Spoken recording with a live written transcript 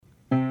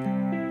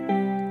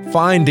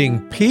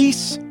finding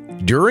peace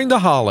during the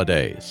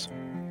holidays.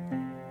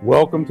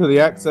 Welcome to the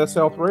Access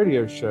Health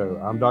Radio Show.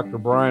 I'm Dr.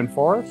 Brian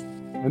Forrest,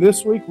 and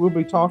this week we'll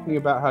be talking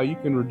about how you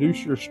can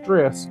reduce your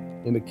stress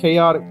in the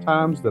chaotic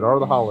times that are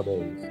the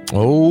holidays.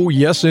 Oh,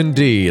 yes,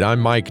 indeed.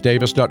 I'm Mike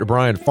Davis. Dr.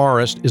 Brian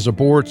Forrest is a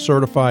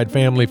board-certified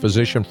family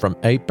physician from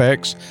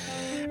Apex,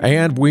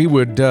 and we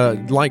would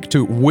like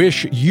to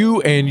wish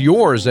you and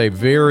yours a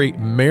very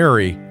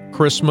Merry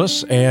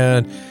Christmas.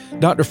 And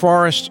Dr.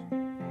 Forrest,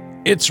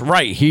 it's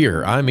right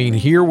here. I mean,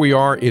 here we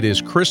are. It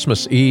is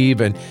Christmas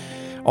Eve, and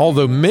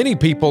although many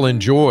people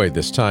enjoy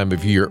this time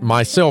of year,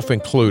 myself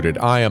included,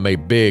 I am a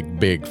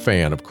big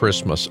fan of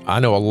Christmas. I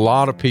know a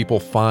lot of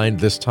people find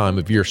this time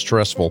of year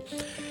stressful.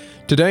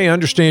 Today, I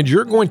understand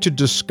you're going to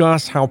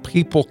discuss how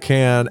people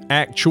can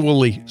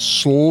actually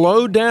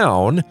slow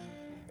down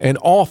and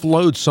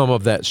offload some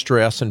of that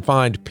stress and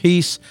find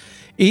peace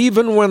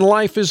even when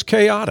life is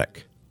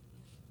chaotic.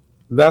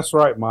 That's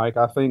right, Mike.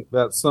 I think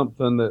that's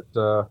something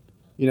that,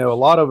 a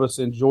lot of us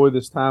enjoy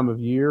this time of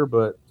year,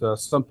 but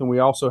something we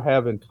also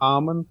have in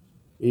common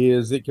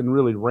is it can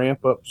really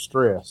ramp up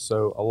stress.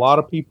 So a lot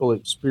of people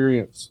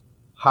experience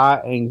high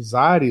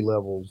anxiety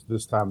levels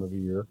this time of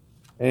year.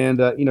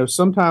 And,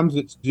 sometimes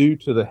it's due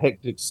to the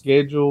hectic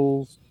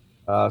schedules.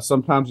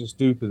 Sometimes it's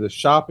due to the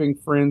shopping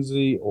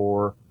frenzy,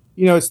 or,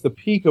 it's the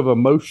peak of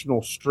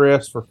emotional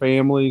stress for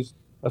families,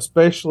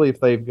 especially if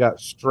they've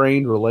got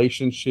strained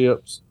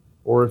relationships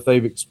or if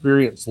they've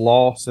experienced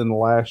loss in the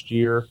last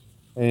year.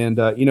 And,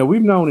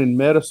 we've known in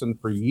medicine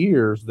for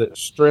years that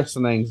stress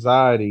and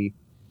anxiety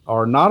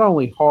are not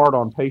only hard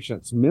on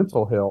patients'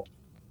 mental health,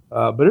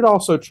 but it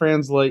also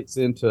translates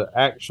into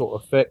actual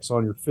effects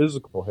on your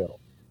physical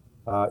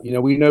health.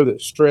 We know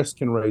that stress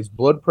can raise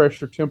blood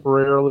pressure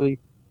temporarily.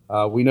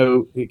 We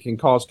know it can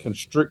cause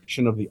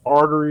constriction of the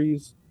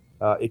arteries.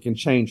 It can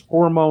change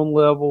hormone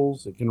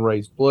levels. It can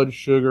raise blood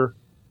sugar.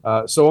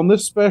 So on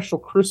this special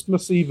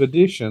Christmas Eve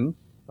edition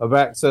of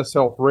Access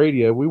Health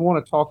Radio, we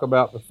want to talk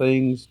about the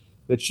things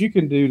that you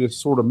can do to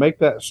sort of make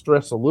that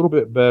stress a little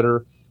bit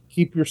better,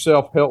 keep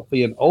yourself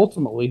healthy, and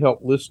ultimately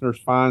help listeners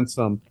find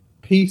some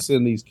peace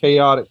in these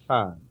chaotic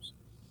times.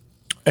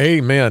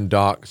 Amen,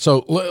 Doc.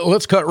 So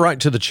let's cut right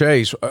to the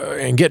chase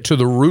and get to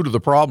the root of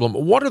the problem.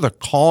 What are the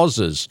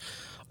causes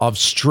of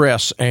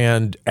stress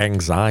and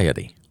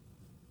anxiety?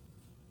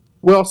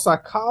 Well,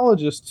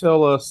 psychologists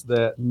tell us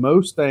that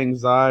most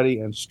anxiety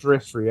and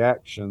stress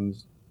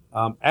reactions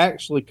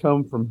actually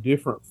come from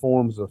different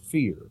forms of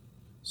fear.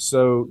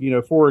 So,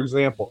 for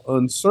example,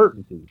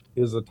 uncertainty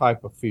is a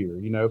type of fear,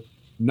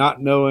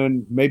 not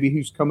knowing maybe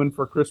who's coming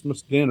for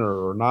Christmas dinner,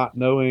 or not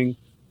knowing,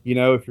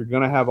 if you're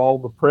going to have all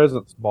the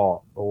presents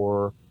bought,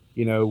 or,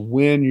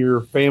 when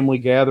your family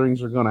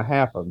gatherings are going to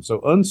happen.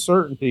 So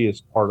uncertainty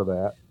is part of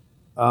that.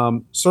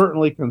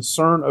 Certainly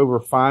concern over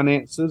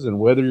finances and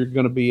whether you're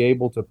going to be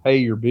able to pay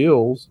your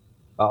bills.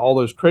 All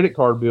those credit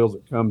card bills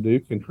that come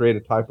due can create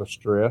a type of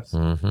stress.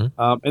 Mm-hmm.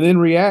 And then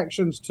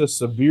reactions to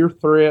severe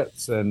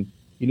threats and,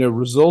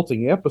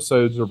 resulting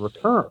episodes of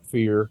recurrent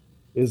fear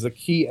is a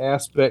key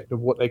aspect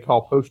of what they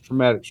call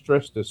post-traumatic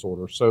stress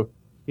disorder. So,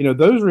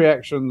 those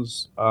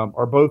reactions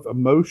are both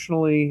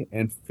emotionally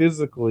and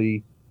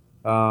physically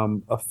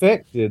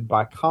affected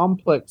by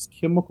complex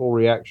chemical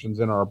reactions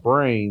in our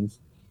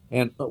brains.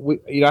 And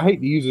I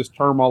hate to use this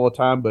term all the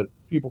time, but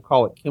people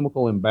call it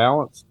chemical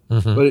imbalance.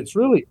 Mm-hmm. But it's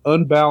really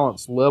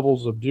unbalanced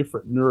levels of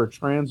different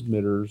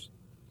neurotransmitters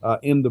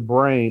in the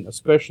brain,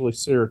 especially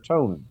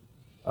serotonin.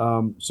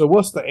 So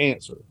what's the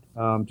answer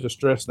to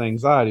stress and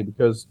anxiety?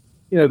 Because,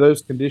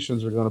 those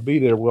conditions are going to be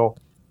there. Well,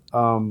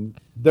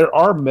 there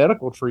are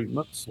medical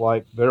treatments,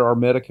 like there are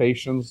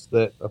medications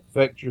that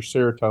affect your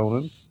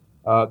serotonin.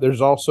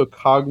 There's also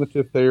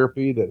cognitive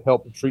therapy that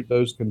help to treat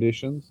those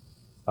conditions.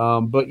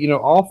 But,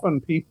 often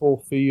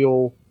people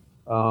feel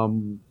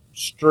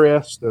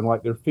stressed and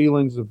like their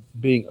feelings of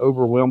being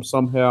overwhelmed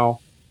somehow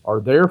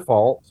are their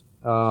fault,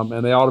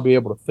 and they ought to be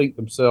able to think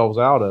themselves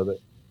out of it.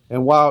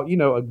 And while,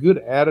 a good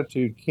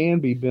attitude can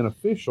be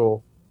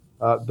beneficial,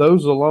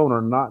 those alone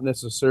are not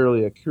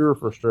necessarily a cure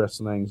for stress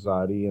and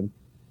anxiety. And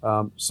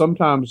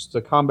sometimes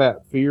to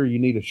combat fear, you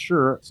need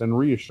assurance and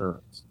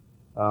reassurance.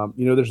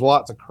 There's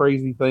lots of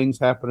crazy things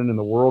happening in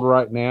the world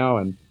right now,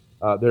 and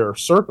there are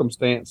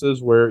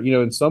circumstances where,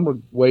 in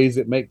some ways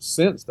it makes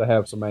sense to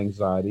have some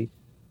anxiety.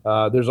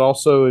 There's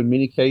also, in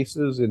many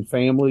cases, in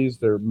families,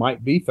 there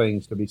might be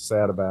things to be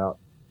sad about.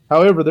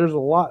 However, there's a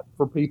lot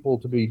for people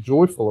to be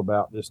joyful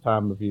about this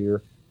time of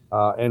year.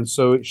 And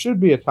so it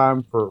should be a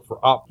time for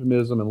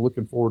optimism and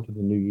looking forward to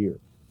the new year.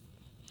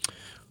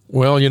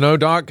 Well,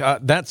 Doc,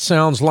 that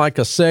sounds like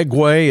a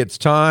segue. It's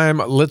time.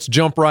 Let's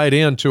jump right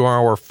into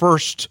our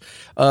first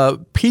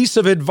piece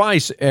of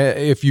advice,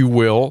 if you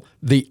will,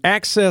 the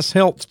Access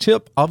Health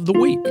tip of the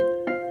week.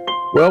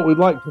 Well, we'd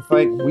like to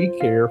thank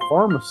WeCare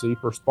Pharmacy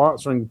for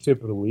sponsoring the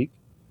tip of the week.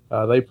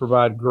 They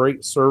provide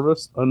great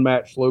service,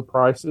 unmatched low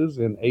prices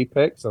in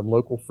Apex and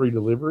local free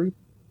delivery.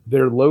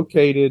 They're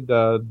located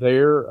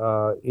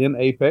there in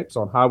Apex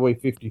on Highway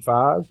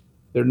 55.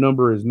 Their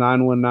number is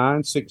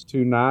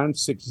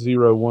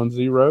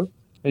 919-629-6010.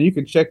 And you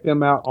can check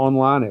them out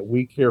online at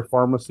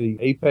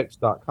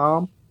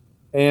WeCarePharmacyApex.com.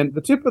 And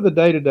the tip of the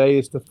day today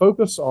is to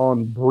focus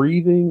on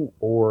breathing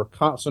or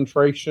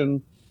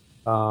concentration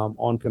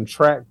on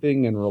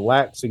contracting and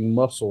relaxing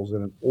muscles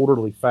in an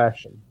orderly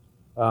fashion.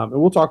 And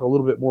we'll talk a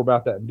little bit more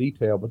about that in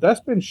detail, but that's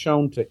been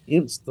shown to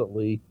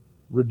instantly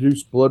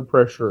reduce blood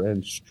pressure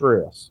and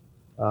stress.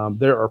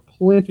 There are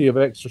plenty of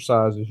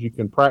exercises you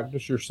can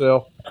practice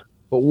yourself,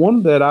 but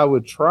one that I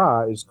would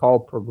try is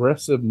called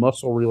progressive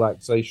muscle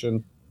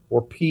relaxation,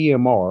 or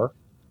PMR.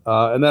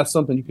 And that's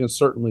something you can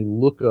certainly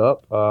look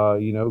up,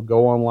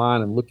 go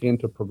online and look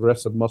into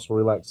progressive muscle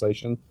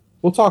relaxation.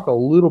 We'll talk a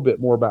little bit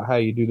more about how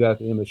you do that at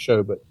the end of the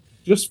show, but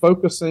just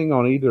focusing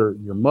on either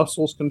your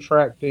muscles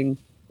contracting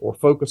or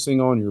focusing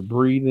on your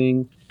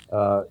breathing,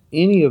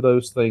 any of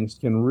those things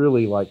can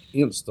really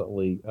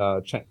instantly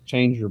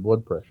change your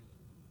blood pressure.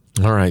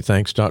 All right.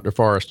 Thanks, Dr.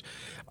 Forrest.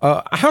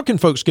 How can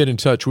folks get in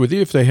touch with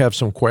you if they have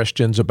some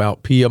questions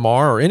about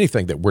PMR or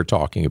anything that we're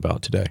talking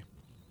about today?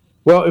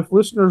 Well, if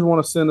listeners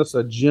want to send us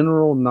a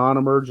general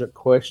non-emergent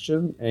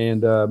question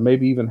and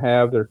maybe even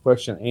have their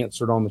question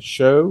answered on the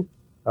show,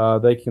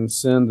 they can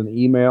send an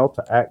email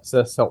to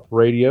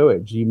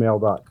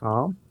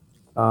accesshealthradio@gmail.com.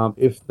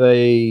 If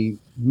they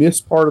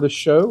miss part of the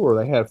show or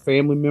they have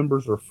family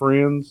members or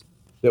friends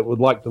that would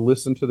like to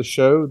listen to the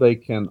show, they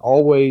can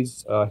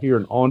always hear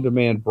an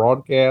on-demand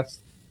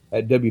broadcast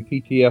at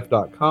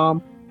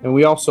WPTF.com. And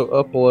we also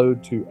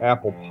upload to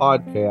Apple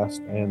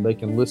Podcast, and they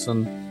can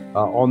listen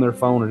on their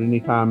phone at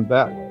any time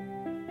that way.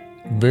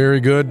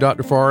 Very good,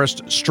 Dr.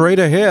 Forrest. Straight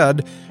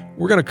ahead,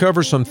 we're going to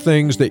cover some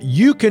things that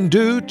you can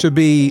do to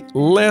be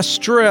less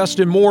stressed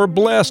and more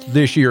blessed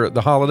this year at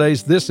the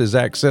holidays. This is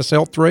Access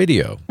Health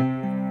Radio.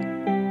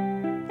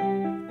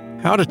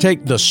 How to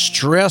take the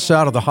stress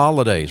out of the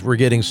holidays. We're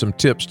getting some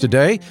tips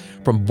today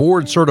from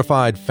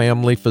board-certified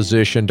family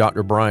physician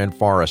Dr. Brian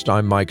Forrest.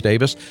 I'm Mike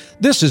Davis.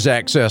 This is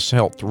Access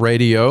Health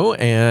Radio,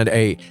 and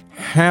a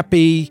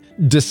happy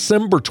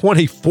December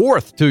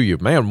 24th to you.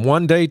 Man,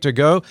 one day to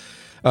go.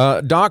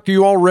 Doc,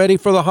 you all ready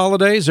for the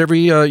holidays?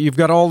 You've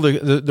got all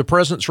the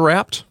presents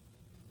wrapped?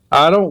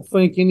 I don't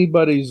think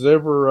anybody's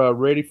ever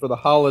ready for the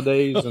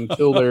holidays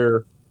until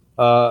they're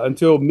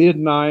until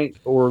midnight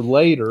or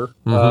later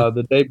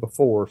the day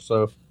before.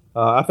 So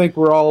I think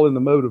we're all in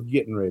the mode of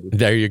getting ready.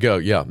 There you go.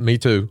 Yeah, me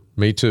too.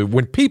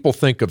 When people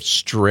think of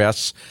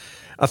stress,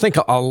 I think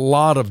a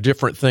lot of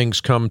different things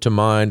come to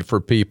mind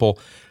for people.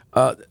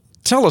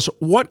 Tell us,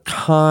 what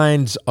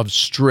kinds of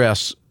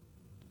stress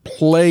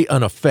play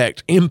an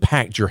effect,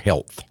 impact your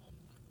health?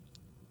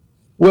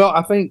 Well,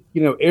 I think,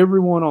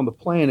 everyone on the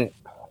planet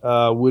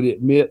would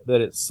admit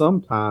that at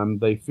some time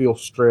they feel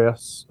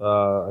stress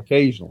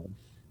occasionally.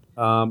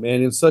 And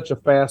in such a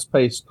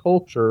fast-paced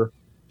culture,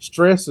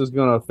 stress is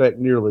going to affect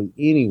nearly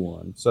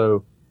anyone.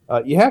 So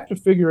you have to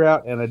figure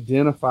out and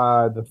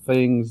identify the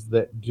things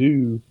that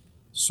do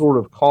sort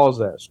of cause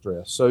that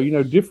stress. So,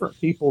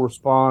 different people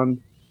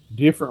respond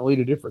differently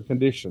to different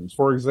conditions.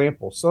 For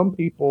example, some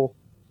people,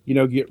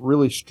 get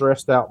really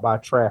stressed out by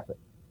traffic.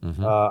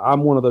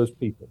 I'm one of those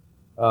people.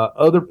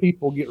 Other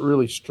people get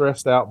really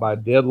stressed out by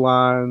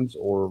deadlines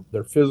or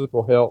their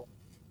physical health.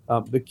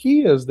 The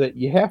key is that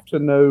you have to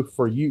know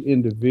for you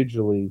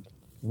individually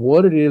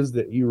what it is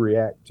that you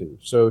react to.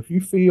 So if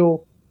you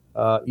feel,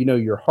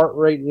 your heart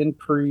rate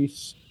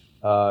increase,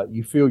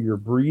 you feel your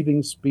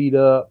breathing speed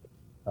up,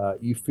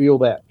 you feel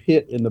that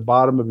pit in the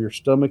bottom of your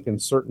stomach in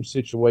certain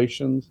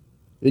situations,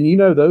 then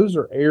those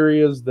are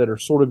areas that are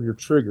sort of your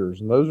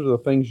triggers, and those are the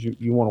things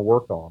you want to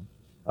work on.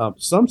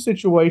 Some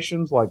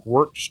situations like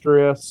work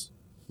stress,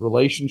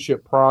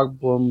 relationship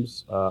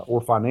problems,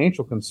 or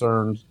financial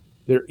concerns,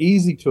 they're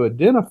easy to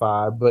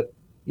identify, but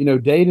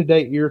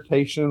day-to-day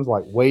irritations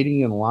like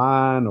waiting in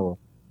line or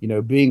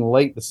being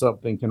late to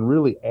something can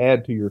really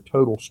add to your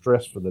total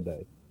stress for the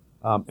day.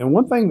 And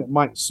one thing that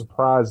might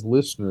surprise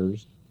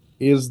listeners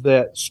is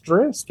that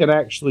stress can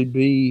actually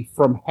be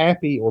from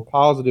happy or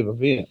positive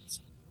events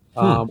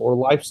or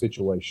life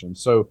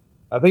situations. So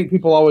I think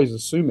people always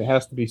assume it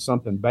has to be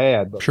something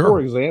bad, but Sure.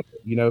 For example,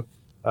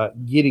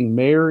 getting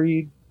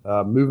married,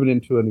 moving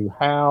into a new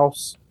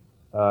house,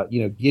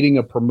 getting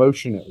a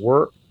promotion at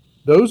work.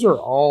 Those are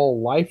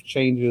all life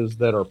changes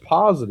that are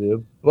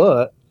positive,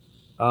 but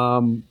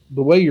the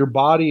way your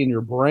body and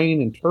your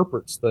brain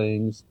interprets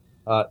things,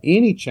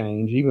 any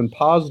change, even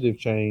positive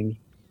change,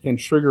 can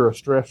trigger a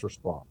stress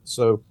response.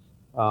 So,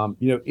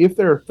 if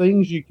there are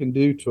things you can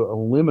do to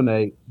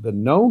eliminate the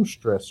known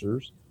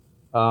stressors,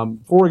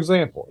 for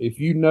example,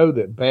 if you know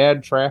that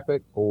bad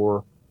traffic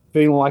or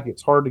feeling like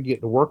it's hard to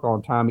get to work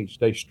on time each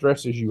day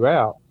stresses you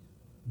out,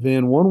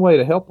 then one way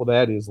to help with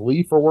that is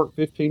leave for work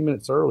 15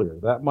 minutes earlier.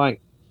 That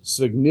might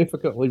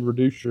significantly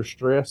reduce your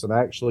stress and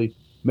actually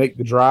make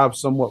the drive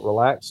somewhat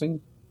relaxing.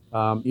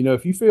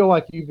 If you feel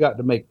like you've got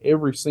to make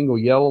every single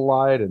yellow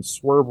light and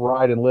swerve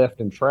right and left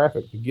in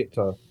traffic to get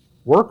to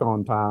work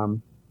on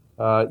time,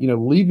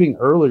 leaving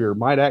earlier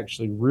might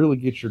actually really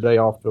get your day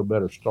off to a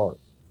better start.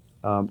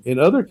 In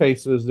other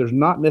cases, there's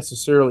not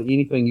necessarily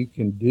anything you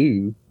can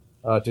do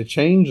to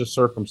change the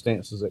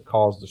circumstances that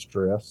cause the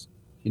stress.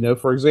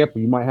 For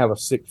example, you might have a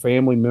sick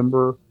family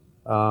member,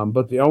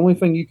 but the only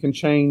thing you can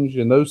change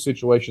in those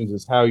situations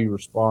is how you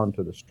respond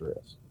to the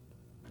stress.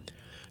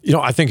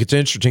 I think it's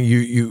interesting.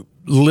 You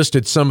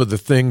listed some of the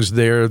things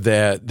there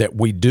that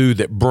we do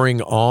that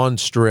bring on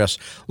stress.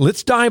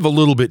 Let's dive a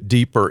little bit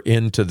deeper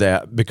into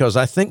that, because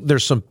I think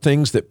there's some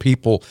things that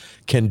people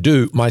can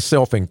do,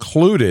 myself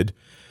included,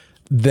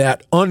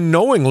 that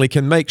unknowingly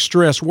can make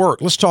stress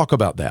work. Let's talk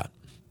about that.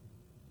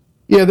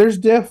 Yeah, there's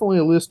definitely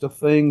a list of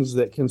things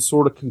that can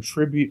sort of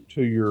contribute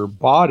to your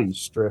body's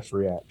stress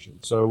reaction.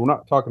 So we're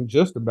not talking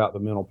just about the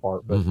mental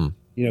part, but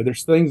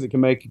there's things that can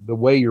make the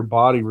way your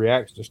body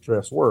reacts to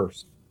stress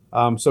worse.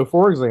 So,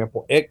 for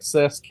example,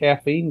 excess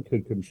caffeine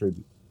could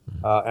contribute.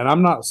 And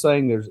I'm not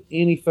saying there's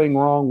anything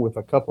wrong with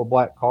a cup of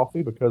black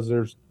coffee, because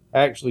there's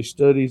actually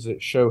studies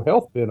that show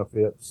health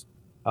benefits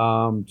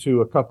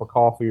to a cup of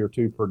coffee or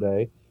two per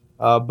day.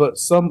 But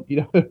some,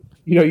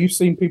 you've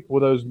seen people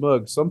with those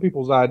mugs. Some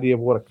people's idea of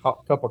what a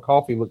cup of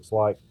coffee looks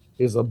like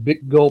is a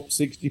big gulp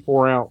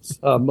 64-ounce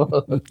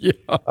mug. Yeah.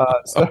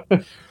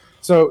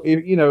 So,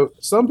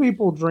 some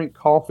people drink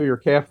coffee or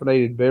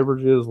caffeinated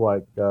beverages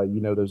like,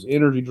 those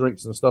energy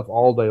drinks and stuff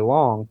all day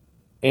long.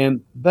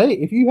 And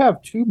if you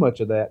have too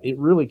much of that, it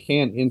really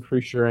can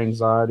increase your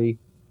anxiety.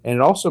 And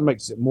it also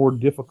makes it more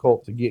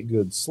difficult to get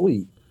good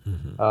sleep.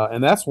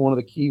 And that's one of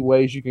the key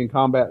ways you can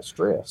combat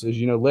stress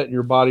is, letting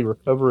your body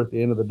recover at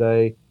the end of the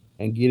day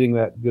and getting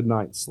that good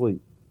night's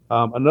sleep.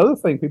 Another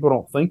thing people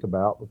don't think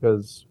about,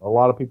 because a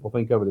lot of people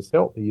think of it as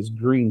healthy, is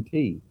green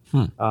tea.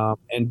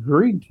 And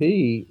green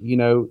tea,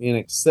 in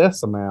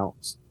excess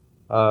amounts,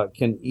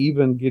 can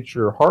even get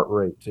your heart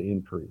rate to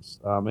increase.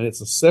 And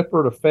it's a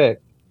separate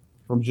effect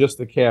from just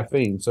the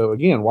caffeine. So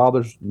again, while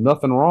there's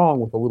nothing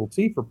wrong with a little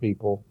tea for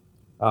people,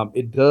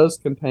 it does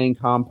contain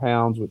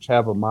compounds which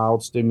have a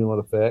mild stimulant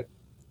effect,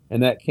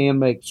 and that can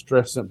make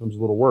stress symptoms a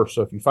little worse.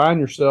 So if you find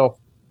yourself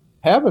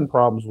having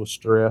problems with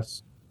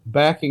stress,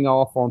 backing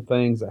off on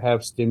things that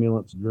have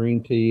stimulants,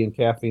 green tea and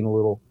caffeine a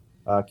little,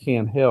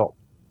 can help.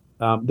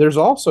 There's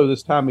also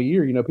this time of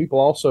year, people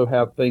also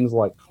have things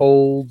like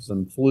colds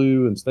and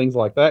flu and things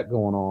like that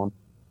going on.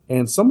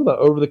 And some of the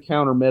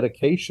over-the-counter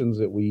medications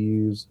that we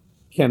use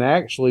can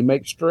actually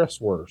make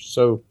stress worse.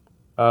 So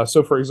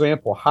for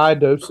example, high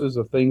doses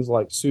of things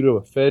like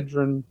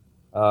pseudoephedrine,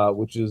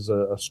 which is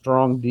a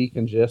strong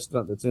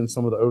decongestant that's in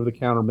some of the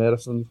over-the-counter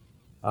medicines,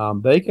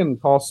 they can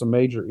cause some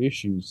major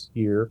issues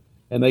here,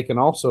 and they can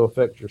also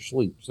affect your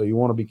sleep. So you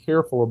want to be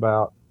careful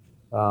about,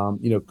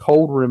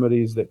 cold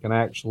remedies that can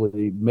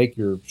actually make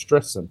your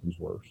stress symptoms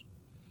worse.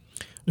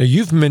 Now,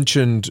 you've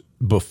mentioned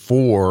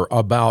before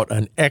about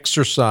an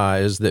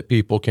exercise that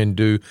people can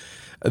do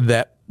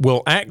that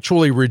will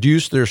actually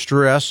reduce their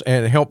stress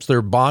and helps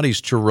their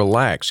bodies to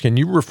relax. Can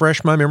you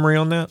refresh my memory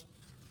on that?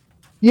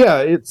 Yeah,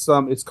 it's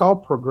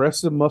called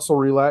progressive muscle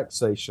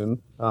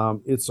relaxation.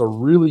 It's a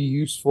really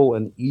useful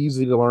and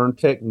easy to learn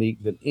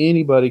technique that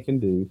anybody can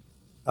do.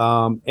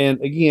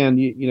 And again,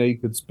 you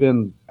could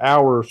spend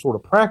hours sort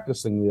of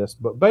practicing this,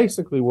 but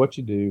basically what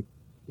you do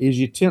is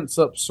you tense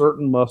up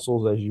certain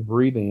muscles as you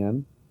breathe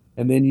in,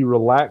 and then you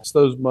relax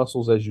those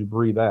muscles as you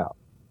breathe out.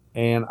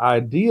 And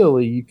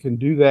ideally, you can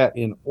do that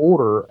in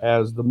order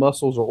as the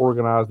muscles are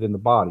organized in the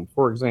body.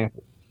 For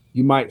example,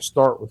 you might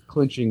start with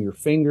clenching your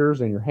fingers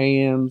and your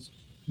hands,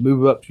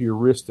 move up to your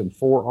wrist and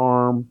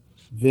forearm,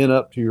 then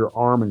up to your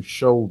arm and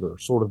shoulder,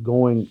 sort of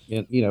going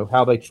in,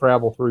 how they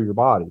travel through your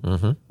body.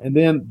 And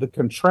then the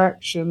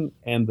contraction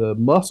and the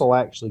muscle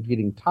actually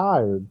getting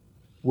tired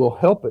will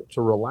help it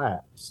to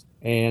relax.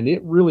 And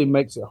it really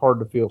makes it hard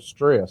to feel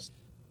stressed.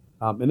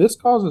 And this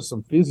causes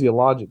some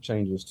physiologic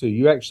changes too.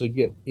 You actually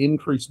get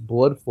increased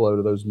blood flow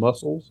to those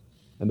muscles,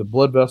 and the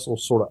blood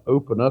vessels sort of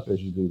open up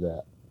as you do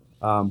that.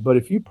 But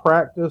if you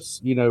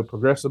practice,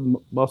 progressive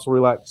muscle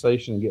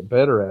relaxation and get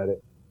better at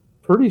it,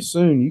 pretty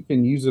soon you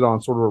can use it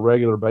on sort of a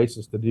regular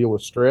basis to deal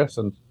with stress,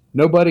 and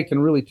nobody can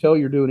really tell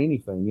you're doing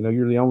anything.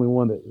 You're the only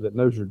one that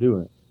knows you're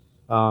doing it.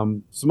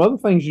 Some other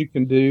things you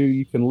can do,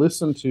 you can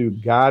listen to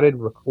guided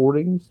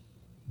recordings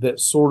that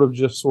sort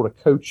of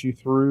coach you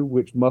through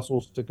which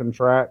muscles to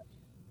contract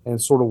and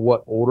sort of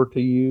what order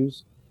to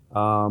use.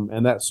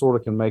 And that sort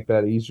of can make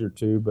that easier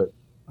too. But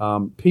a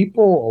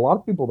lot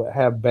of people that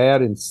have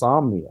bad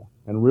insomnia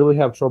and really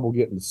have trouble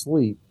getting to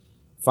sleep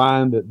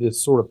find that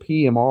this sort of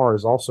PMR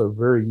is also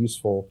very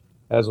useful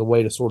as a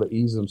way to sort of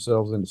ease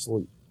themselves into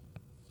sleep.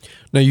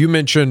 Now, you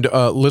mentioned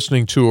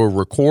listening to a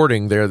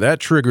recording there. That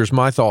triggers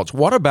my thoughts.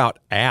 What about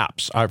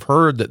apps? I've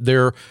heard that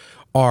there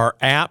are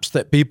apps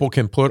that people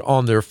can put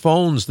on their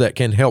phones that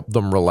can help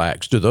them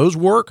relax. Do those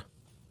work?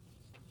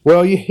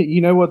 Well,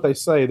 you know what they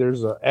say.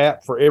 There's an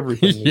app for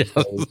everything these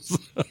days.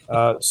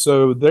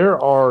 So there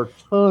are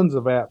tons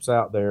of apps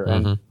out there,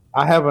 and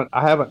I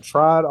haven't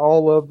tried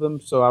all of them,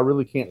 so I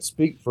really can't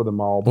speak for them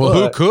all. Well,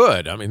 who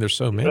could? I mean, there's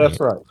so many. That's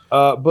right.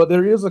 But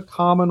there is a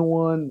common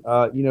one,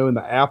 in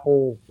the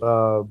Apple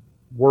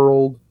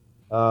world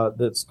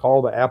that's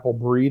called the Apple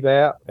Breathe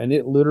app, and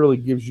it literally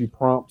gives you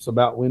prompts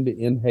about when to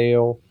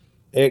inhale,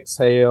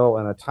 exhale,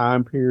 and a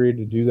time period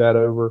to do that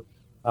over.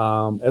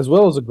 as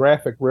well as a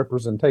graphic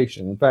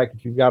representation. In fact,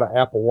 if you've got an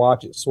Apple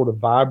Watch, it sort of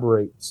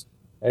vibrates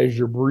as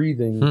you're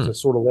breathing to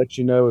sort of let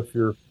you know if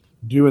you're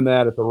doing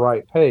that at the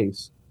right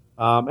pace.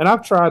 And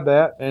I've tried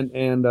that,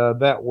 and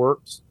that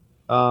works.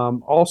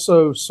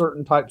 Also,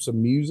 certain types of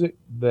music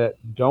that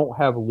don't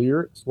have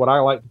lyrics, what I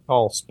like to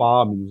call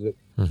spa music,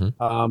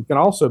 can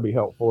also be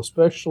helpful,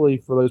 especially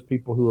for those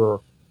people who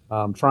are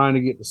trying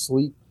to get to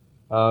sleep.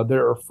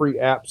 There are free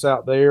apps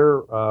out there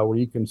where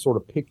you can sort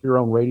of pick your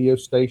own radio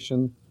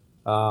station.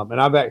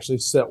 And I've actually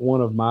set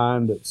one of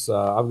mine that's,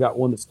 I've got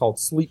one that's called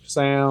Sleep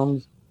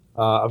Sounds.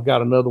 I've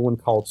got another one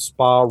called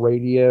Spa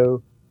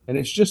Radio. And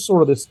it's just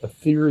sort of this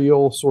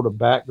ethereal sort of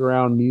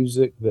background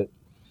music that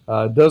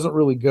doesn't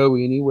really go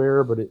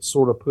anywhere, but it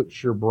sort of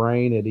puts your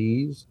brain at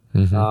ease.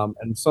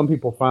 And some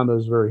people find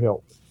those very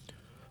helpful.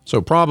 So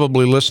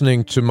probably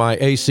listening to my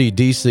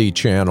AC/DC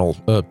channel,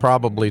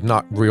 probably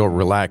not real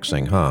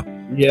relaxing, huh?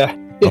 Yeah.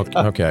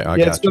 Okay, I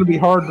got it's going to be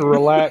hard to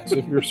relax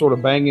if you're sort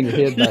of banging your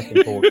head back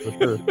and forth, for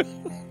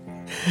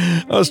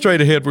sure.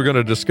 Straight ahead, we're going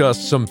to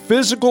discuss some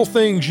physical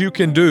things you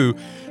can do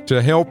to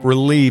help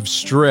relieve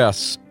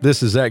stress.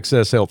 This is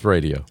Access Health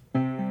Radio.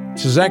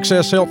 This is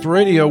Access Health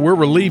Radio. We're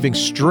relieving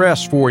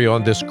stress for you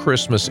on this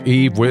Christmas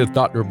Eve with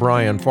Dr.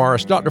 Brian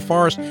Forrest. Dr.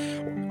 Forrest,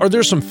 are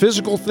there some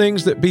physical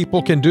things that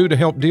people can do to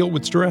help deal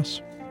with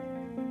stress?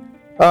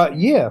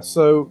 Yeah.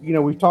 So,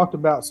 we've talked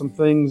about some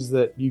things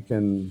that you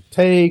can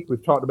take.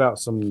 We've talked about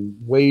some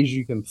ways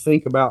you can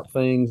think about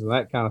things and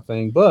that kind of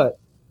thing. But,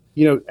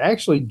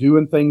 actually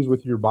doing things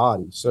with your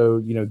body. So,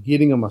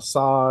 getting a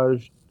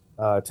massage,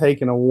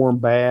 taking a warm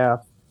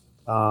bath,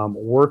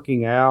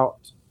 working out.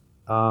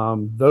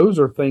 Those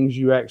are things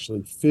you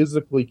actually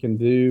physically can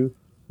do.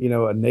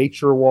 A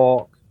nature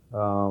walk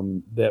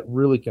that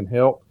really can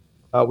help.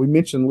 We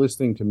mentioned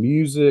listening to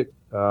music,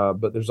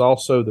 but there's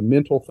also the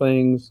mental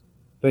things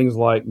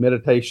like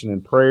meditation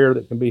and prayer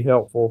that can be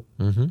helpful.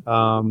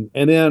 And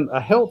then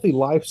a healthy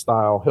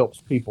lifestyle helps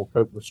people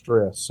cope with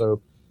stress.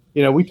 So,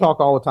 we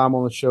talk all the time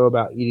on the show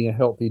about eating a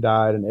healthy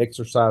diet and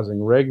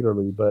exercising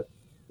regularly, but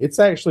it's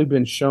actually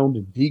been shown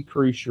to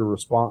decrease your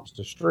response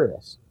to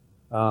stress.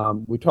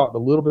 We talked a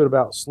little bit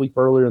about sleep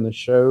earlier in the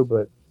show,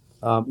 but,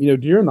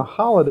 during the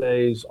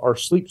holidays, our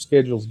sleep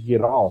schedules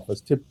get off. As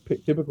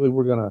typically,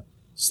 we're going to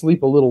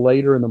sleep a little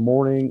later in the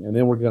morning, and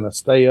then we're going to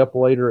stay up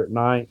later at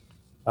night.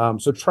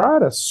 So try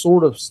to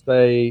sort of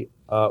stay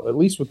at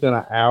least within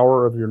an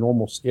hour of your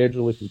normal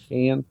schedule if you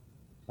can.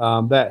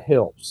 That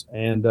helps.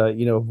 And,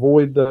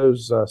 avoid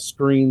those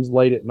screens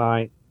late at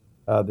night,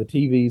 the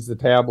TVs, the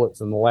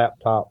tablets, and the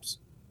laptops.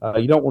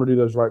 You don't want to do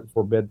those right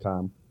before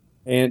bedtime.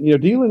 And,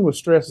 dealing with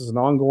stress is an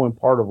ongoing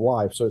part of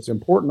life. So it's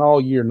important all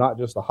year, not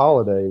just the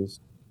holidays.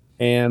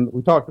 And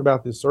we talked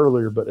about this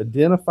earlier, but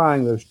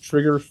identifying those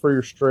triggers for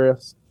your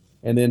stress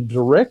and then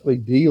directly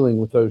dealing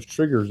with those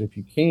triggers, if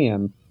you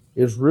can,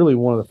 is really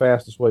one of the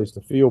fastest ways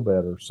to feel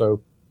better.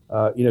 So,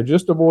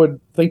 just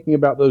avoid thinking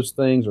about those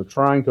things or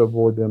trying to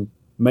avoid them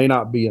may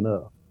not be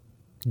enough.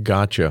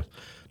 Gotcha.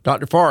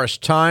 Dr.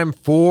 Forrest, time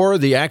for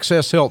the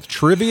Access Health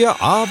Trivia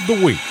of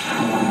the Week.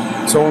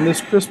 So on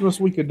this Christmas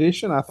week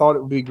edition, I thought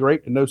it would be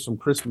great to know some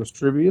Christmas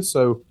trivia.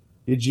 So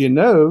did you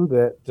know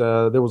that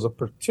there was a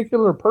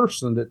particular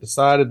person that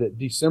decided that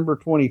December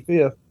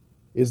 25th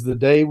is the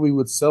day we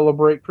would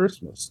celebrate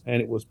Christmas?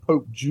 And it was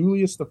Pope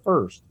Julius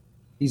I.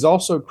 He's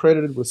also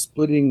credited with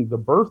splitting the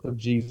birth of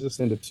Jesus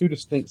into two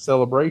distinct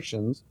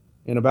celebrations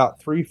in about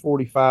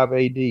 345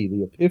 AD.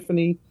 The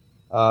Epiphany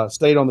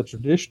stayed on the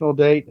traditional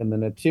date, and the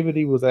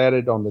Nativity was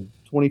added on the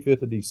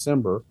 25th of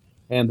December.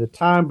 And the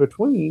time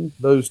between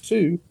those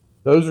two,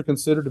 those are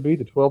considered to be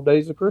the 12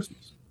 days of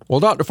Christmas. Well,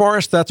 Dr.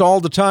 Forrest, that's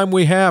all the time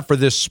we have for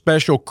this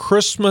special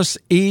Christmas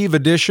Eve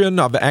edition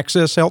of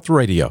Access Health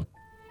Radio.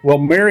 Well,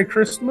 Merry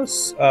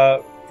Christmas.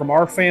 From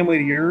our family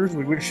to yours,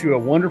 we wish you a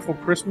wonderful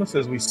Christmas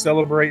as we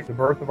celebrate the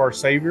birth of our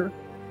Savior.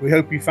 We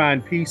hope you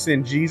find peace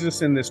in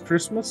Jesus in this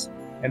Christmas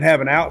and have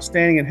an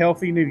outstanding and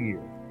healthy New Year.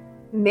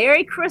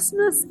 Merry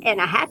Christmas and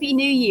a Happy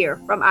New Year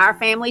from our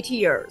family to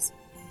yours.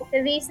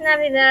 Feliz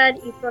Navidad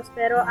y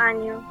Prospero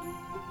Año.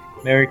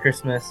 Merry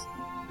Christmas.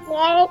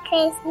 Merry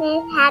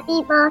Christmas.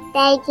 Happy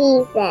birthday,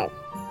 Jesus.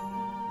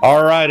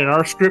 All right, and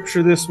our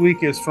scripture this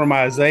week is from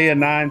Isaiah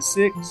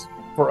 9:6.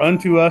 For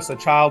unto us a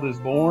child is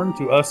born,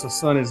 to us a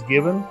son is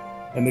given,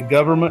 and the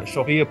government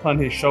shall be upon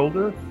his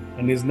shoulder,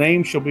 and his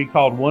name shall be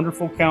called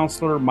Wonderful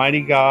Counselor,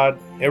 Mighty God,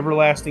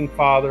 Everlasting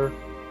Father,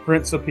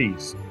 Prince of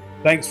Peace.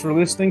 Thanks for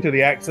listening to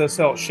the Access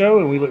Health Show,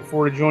 and we look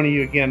forward to joining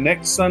you again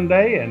next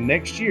Sunday and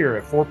next year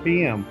at 4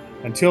 p.m.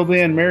 Until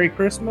then, Merry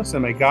Christmas,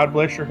 and may God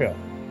bless your health.